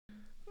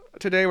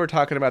today we're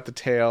talking about the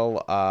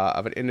tale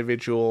of an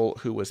individual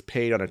who was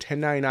paid on a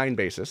 1099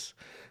 basis,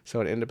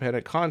 so an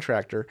independent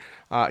contractor.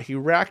 He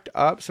racked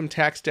up some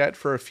tax debt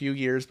for a few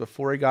years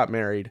before he got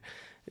married.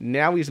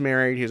 Now he's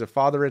married, he's a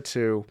father of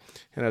two,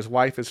 and his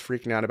wife is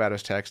freaking out about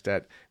his tax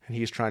debt, and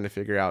he's trying to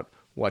figure out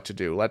what to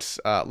do. Let's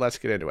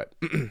get into it.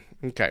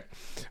 Okay.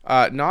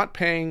 Not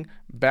paying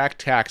back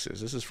taxes.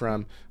 This is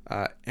from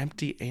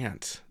Empty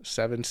Ant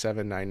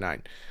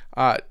 7799.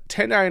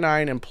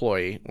 1099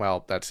 employee.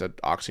 Well, that's an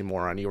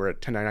oxymoron. You were a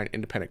 1099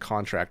 independent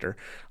contractor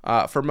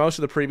for most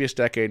of the previous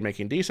decade,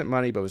 making decent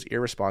money, but was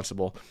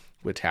irresponsible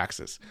with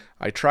taxes.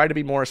 I tried to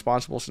be more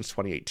responsible since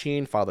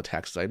 2018, filed the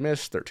taxes I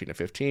missed, 13 to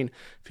 15,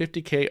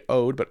 50K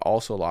owed, but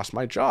also lost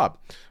my job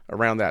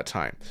around that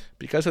time.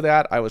 Because of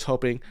that, I was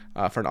hoping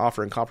for an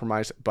offer in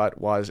compromise,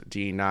 but was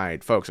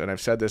denied. Folks, and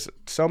I've said this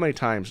so many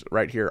times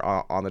right here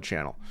on the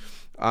channel.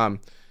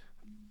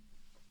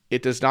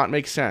 It does not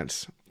make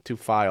sense to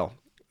file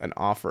an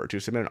offer, to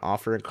submit an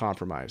offer in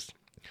compromise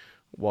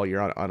while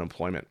you're on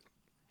unemployment.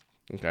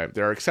 Okay,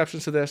 there are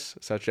exceptions to this,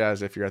 such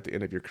as if you're at the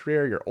end of your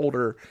career, you're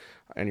older,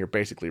 and you're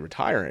basically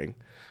retiring.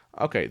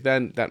 Okay,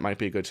 then that might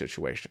be a good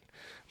situation.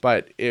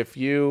 But if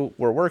you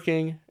were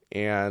working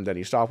and then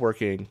you stop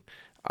working,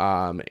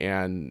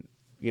 and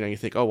you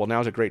think, oh well,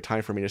 now's a great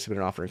time for me to submit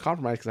an offer in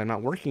compromise because I'm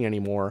not working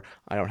anymore,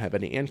 I don't have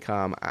any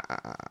income.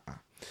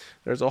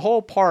 There's a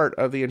whole part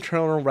of the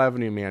Internal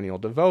Revenue Manual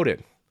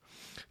devoted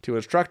to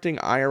instructing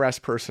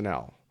IRS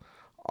personnel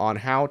on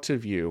how to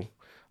view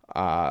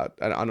an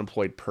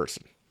unemployed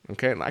person.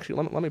 Okay, and actually,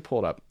 let me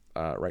pull it up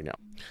right now.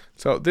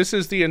 So this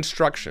is the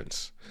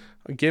instructions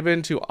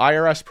given to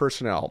IRS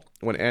personnel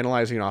when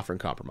analyzing an offer in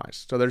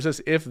compromise. So there's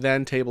this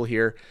if-then table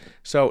here.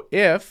 So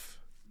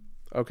if,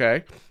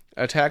 okay,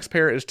 a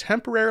taxpayer is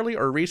temporarily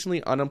or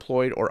recently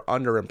unemployed or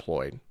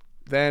underemployed,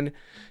 then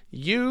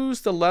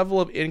use the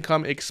level of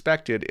income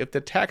expected if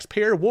the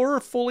taxpayer were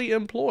fully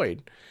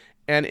employed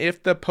and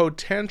if the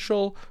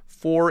potential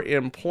for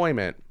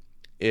employment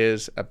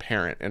is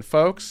apparent. And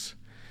folks,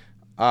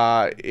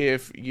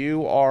 if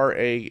you are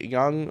a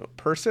young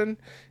person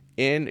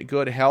in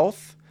good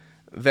health,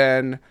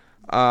 then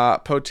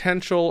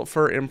potential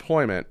for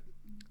employment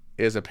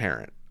is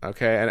apparent.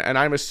 Okay, and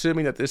I'm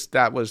assuming that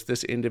that was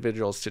this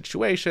individual's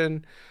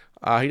situation.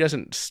 He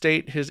doesn't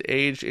state his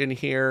age in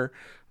here,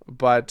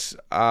 but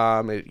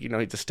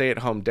he's a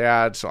stay-at-home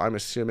dad, so I'm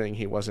assuming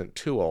he wasn't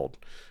too old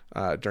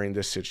during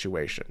this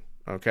situation.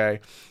 Okay,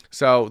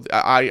 so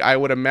I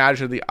would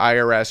imagine the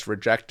IRS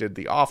rejected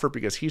the offer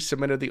because he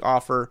submitted the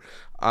offer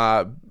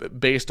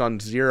based on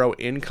zero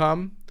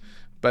income,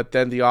 but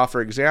then the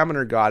offer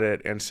examiner got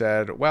it and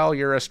said, well,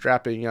 you're a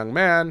strapping young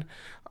man,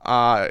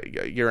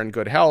 you're in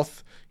good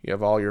health, you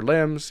have all your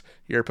limbs,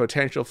 your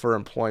potential for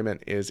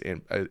employment is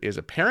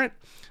apparent,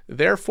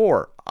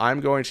 therefore,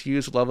 I'm going to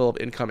use the level of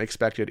income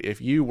expected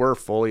if you were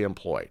fully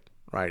employed,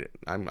 right?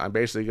 I'm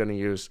basically going to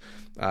use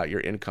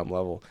your income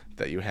level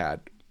that you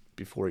had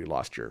before you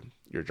lost your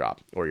job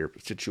or your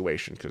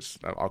situation, because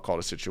I'll call it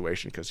a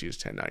situation because he's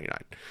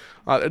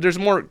 1099. There's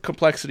more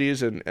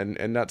complexities and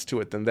nuts to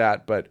it than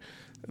that, but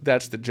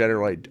that's the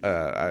general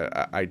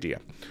idea.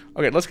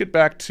 Okay, let's get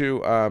back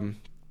to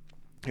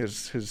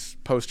his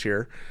post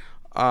here.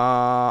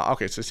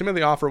 Okay, so assuming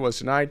the offer was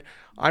denied,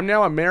 I'm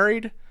now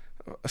a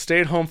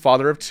stay-at-home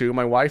father of two.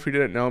 My wife, who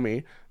didn't know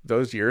me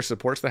those years,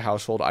 supports the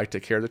household. I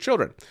take care of the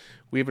children.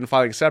 We've been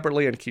filing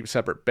separately and keep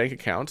separate bank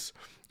accounts.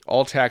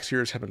 All tax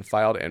years have been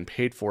filed and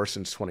paid for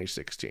since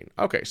 2016.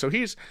 Okay, so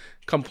he's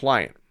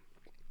compliant.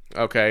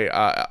 Okay,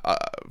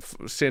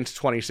 since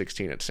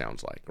 2016, it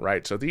sounds like,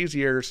 right? So these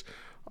years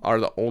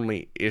are the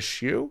only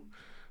issue.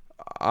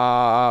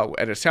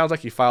 And it sounds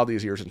like he filed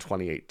these years in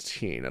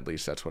 2018. At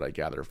least that's what I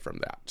gather from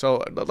that.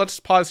 So let's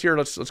pause here.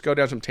 Let's go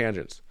down some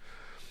tangents.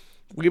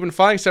 We've been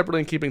filing separately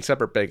and keeping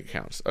separate bank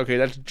accounts. Okay,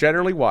 that's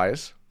generally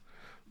wise,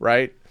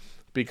 right?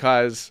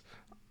 Because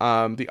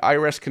the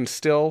IRS can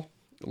still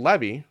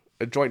levy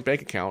a joint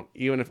bank account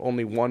even if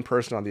only one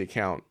person on the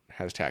account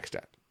has tax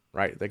debt,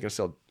 right? They can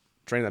still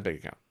drain that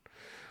bank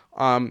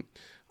account.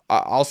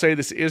 I'll say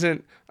this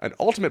isn't an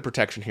ultimate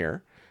protection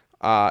here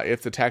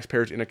if the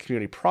taxpayer is in a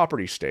community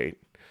property state,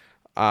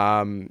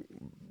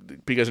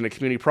 because in a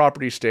community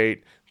property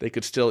state, they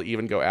could still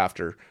even go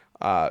after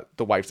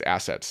the wife's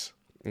assets,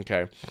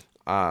 okay,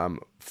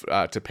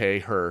 to pay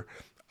her,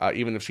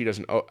 even if she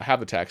doesn't have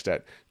the tax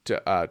debt,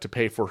 to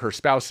pay for her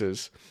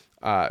spouse's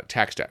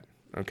tax debt.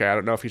 Okay, I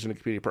don't know if he's in a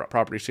community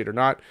property state or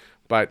not,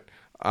 but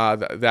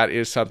that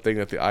is something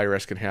that the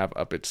IRS can have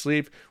up its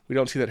sleeve. We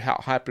don't see that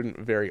happen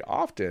very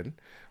often.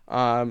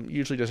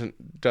 Usually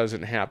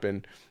doesn't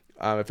happen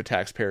if a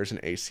taxpayer is an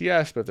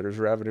ACS, but if there's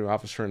a revenue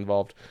officer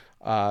involved,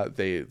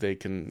 they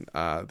can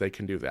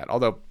do that.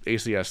 Although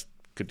ACS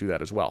could do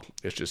that as well.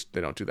 It's just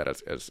they don't do that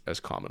as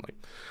commonly.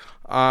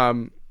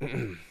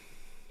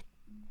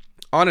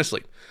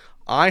 Honestly,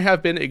 I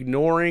have been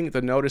ignoring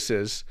the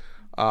notices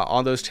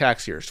on those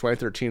tax years,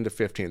 2013 to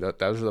 15.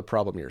 Those are the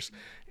problem years.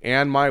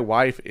 And my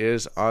wife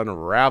is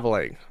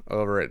unraveling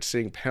over it,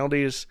 seeing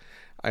penalties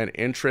and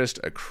interest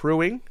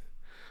accruing.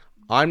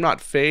 I'm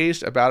not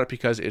fazed about it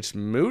because it's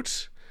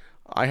moot.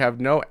 I have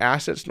no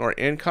assets nor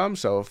income,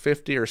 so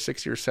 50 or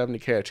 60 or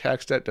 70K of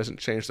tax debt doesn't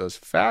change those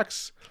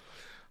facts.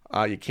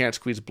 You can't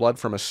squeeze blood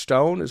from a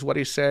stone, is what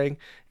he's saying,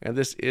 and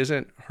this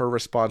isn't her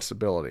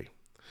responsibility.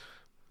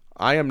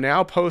 I am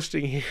now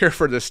posting here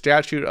for the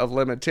statute of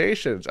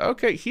limitations.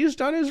 Okay, he's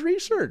done his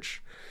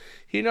research.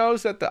 He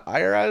knows that the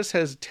IRS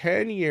has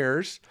 10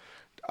 years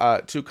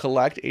to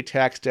collect a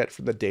tax debt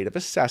from the date of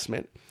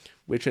assessment,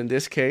 which in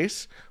this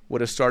case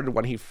would have started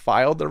when he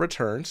filed the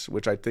returns,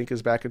 which I think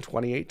is back in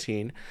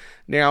 2018.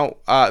 Now,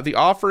 the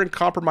offer in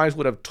compromise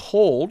would have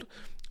told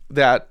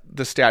that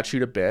the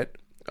statute a bit.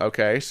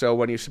 Okay, so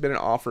when you submit an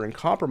offer in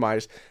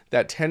compromise,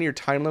 that 10-year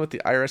time limit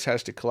the IRS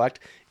has to collect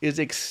is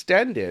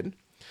extended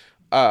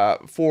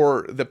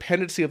for the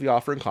pendency of the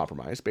offer in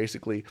compromise.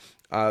 Basically,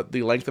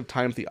 the length of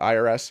time the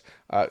IRS,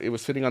 it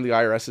was sitting on the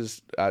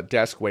IRS's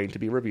desk waiting to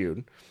be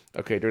reviewed.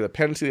 Okay, during the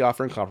pendency of the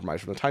offer in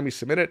compromise, from the time you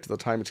submit it to the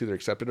time it's either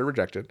accepted or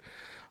rejected,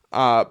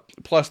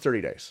 plus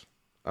 30 days.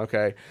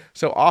 Okay,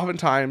 so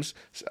oftentimes,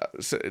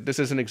 this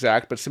isn't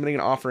exact, but submitting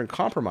an offer in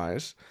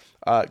compromise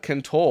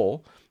can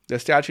toll the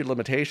statute of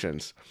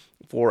limitations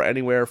for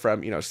anywhere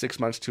from 6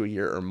 months to a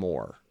year or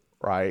more,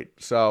 right?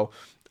 So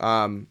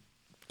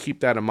keep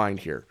that in mind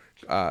here,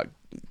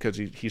 because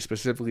he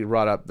specifically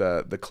brought up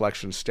the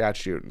collection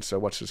statute. And so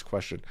what's his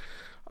question?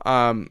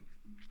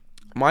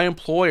 My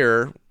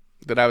employer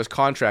that I was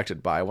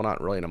contracted by, well,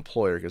 not really an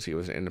employer because he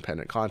was an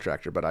independent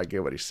contractor, but I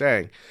get what he's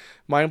saying.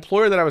 My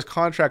employer that I was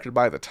contracted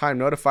by at the time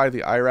notified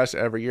the IRS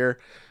every year,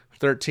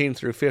 13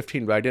 through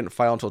 15, but I didn't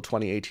file until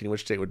 2018,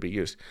 which date would be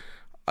used.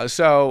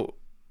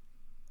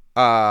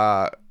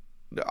 I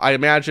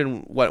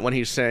imagine when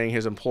he's saying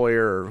his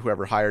employer or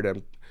whoever hired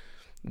him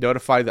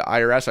notified the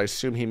IRS, I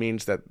assume he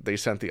means that they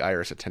sent the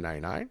IRS a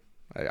 1099.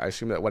 I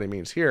assume that what he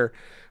means here,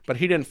 but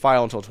he didn't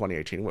file until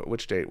 2018,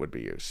 which date would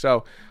be used.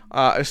 So,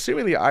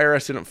 assuming the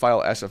IRS didn't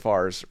file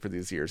SFRs for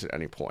these years at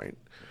any point,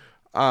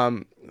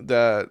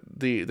 the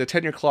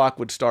 10-year clock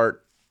would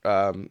start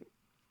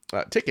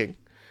ticking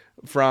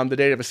from the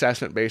date of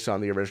assessment based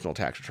on the original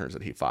tax returns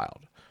that he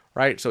filed.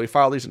 Right? So he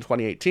filed these in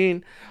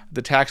 2018.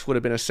 The tax would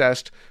have been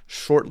assessed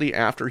shortly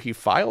after he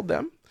filed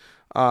them,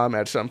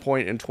 at some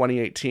point in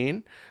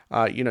 2018,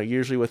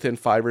 usually within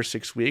 5 or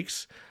 6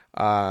 weeks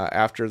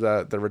after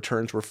the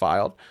returns were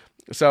filed.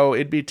 So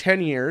it'd be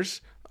 10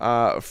 years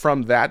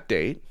from that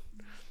date,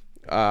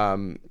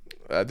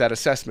 that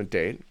assessment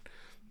date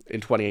in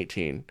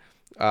 2018,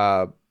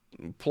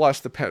 plus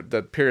the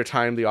period of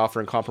time the offer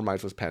in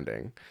compromise was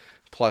pending,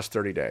 plus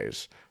 30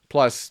 days,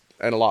 plus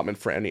an allotment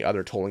for any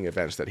other tolling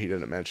events that he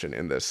didn't mention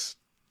in this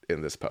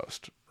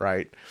post,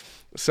 right?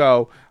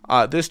 So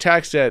this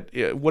tax debt,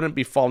 it wouldn't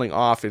be falling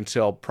off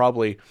until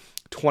probably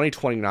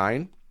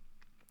 2029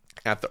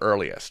 at the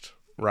earliest,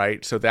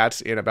 right? So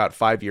that's in about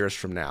 5 years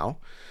from now.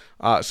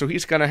 So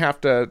he's going to have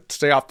to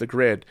stay off the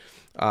grid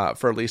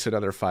for at least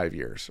another 5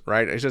 years,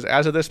 right? He says,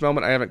 as of this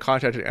moment, I haven't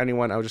contacted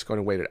anyone. I was just going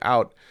to wait it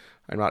out.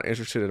 I'm not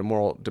interested in a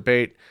moral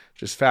debate,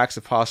 just facts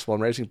if possible.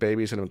 I'm raising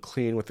babies and I'm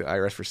clean with the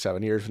IRS for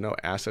 7 years with no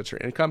assets or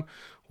income.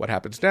 What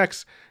happens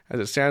next? As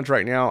it stands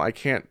right now, I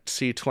can't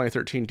see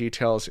 2013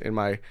 details in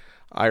my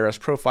IRS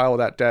profile of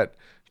that debt.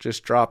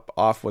 Just drop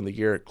off when the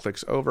year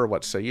clicks over.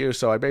 What say you?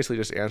 So I basically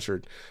just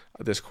answered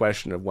this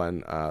question of when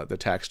the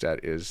tax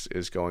debt is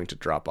going to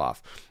drop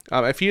off.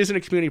 If he is in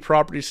a community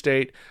property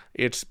state,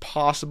 it's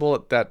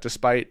possible that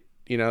despite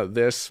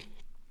this,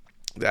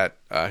 that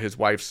his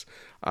wife's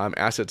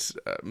assets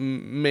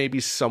may be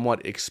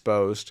somewhat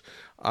exposed.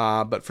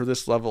 But for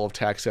this level of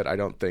tax debt, I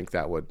don't think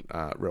that would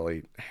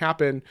really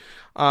happen.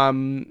 I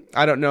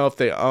don't know if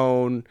they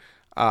own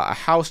a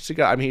house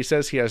together. I mean, he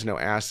says he has no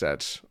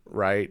assets,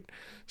 right?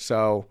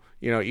 So,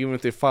 even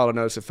if they filed a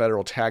notice of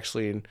federal tax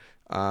lien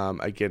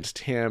against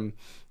him,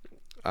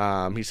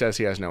 he says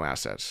he has no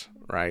assets,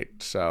 right?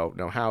 So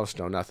no house,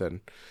 no nothing.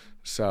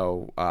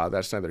 So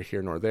that's neither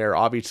here nor there.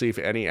 Obviously, if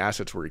any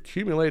assets were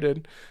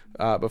accumulated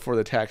before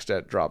the tax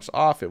debt drops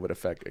off, it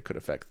could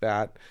affect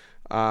that.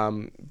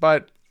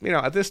 But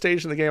at this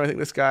stage in the game, I think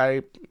this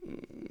guy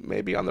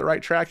may be on the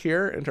right track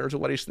here in terms of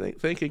what he's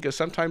thinking. Because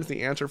sometimes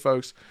the answer,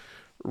 folks,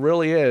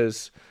 really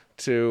is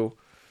to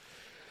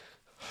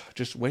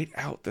just wait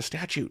out the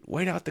statute,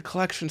 wait out the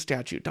collection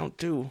statute. Don't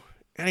do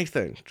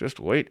anything. Just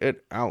wait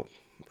it out,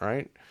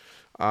 right?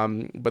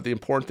 But the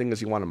important thing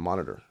is you want to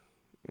monitor.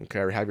 Okay,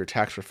 or have your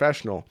tax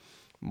professional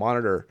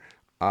monitor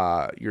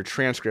your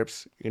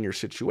transcripts in your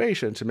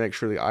situation to make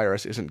sure the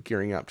IRS isn't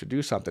gearing up to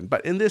do something.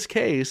 But in this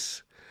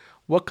case,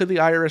 what could the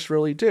IRS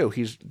really do?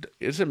 He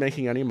isn't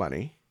making any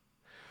money.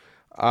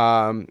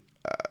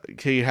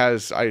 He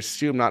has, I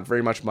assume, not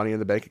very much money in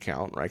the bank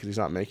account, right? Because he's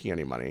not making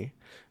any money.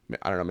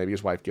 I don't know. Maybe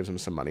his wife gives him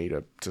some money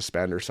to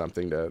spend or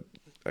something to,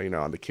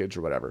 on the kids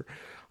or whatever.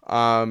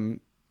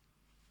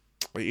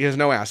 He has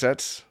no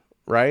assets,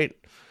 right?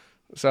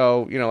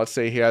 So, let's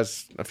say he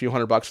has a few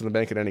 $100 in the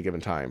bank at any given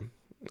time.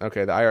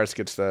 Okay, the IRS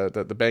gets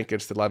the bank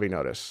gets the levy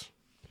notice.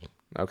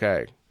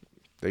 Okay,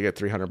 they get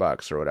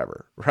 $300 or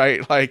whatever,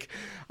 right? Like,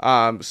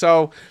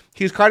 so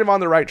he's kind of on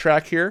the right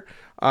track here.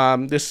 I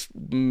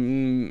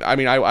mean,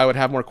 I would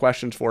have more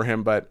questions for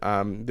him, but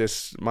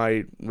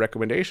my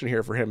recommendation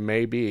here for him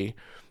may be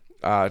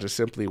to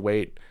simply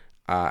wait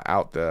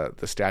out the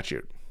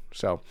statute.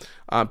 So,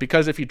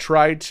 because if you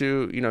try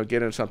to,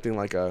 get in something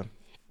like a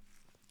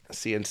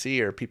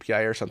CNC or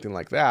PPI or something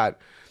like that,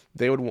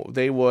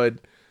 they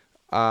would,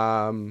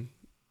 actually,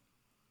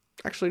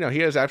 no, he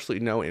has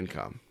absolutely no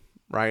income,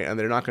 right? And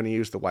they're not going to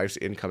use the wife's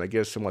income. I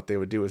guess what they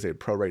would do is they'd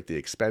prorate the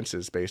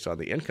expenses based on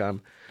the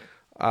income.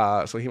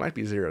 So he might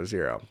be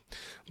 0-0.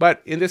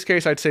 But in this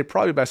case, I'd say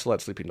probably best to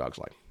let sleeping dogs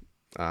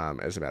lie,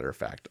 as a matter of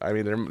fact. I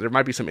mean, there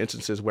might be some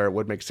instances where it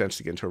would make sense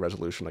to get into a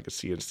resolution like a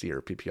CNC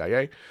or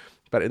PPIA.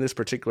 But in this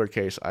particular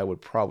case, I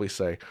would probably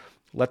say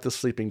let the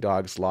sleeping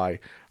dogs lie,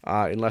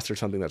 unless there's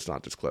something that's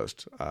not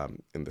disclosed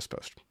in this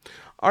post.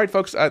 All right,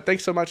 folks,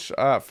 thanks so much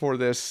for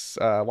this,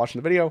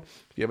 watching the video.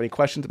 If you have any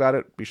questions about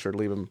it, be sure to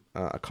leave them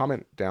a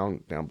comment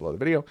down below the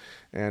video.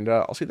 And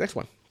I'll see you the next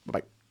one.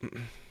 Bye-bye.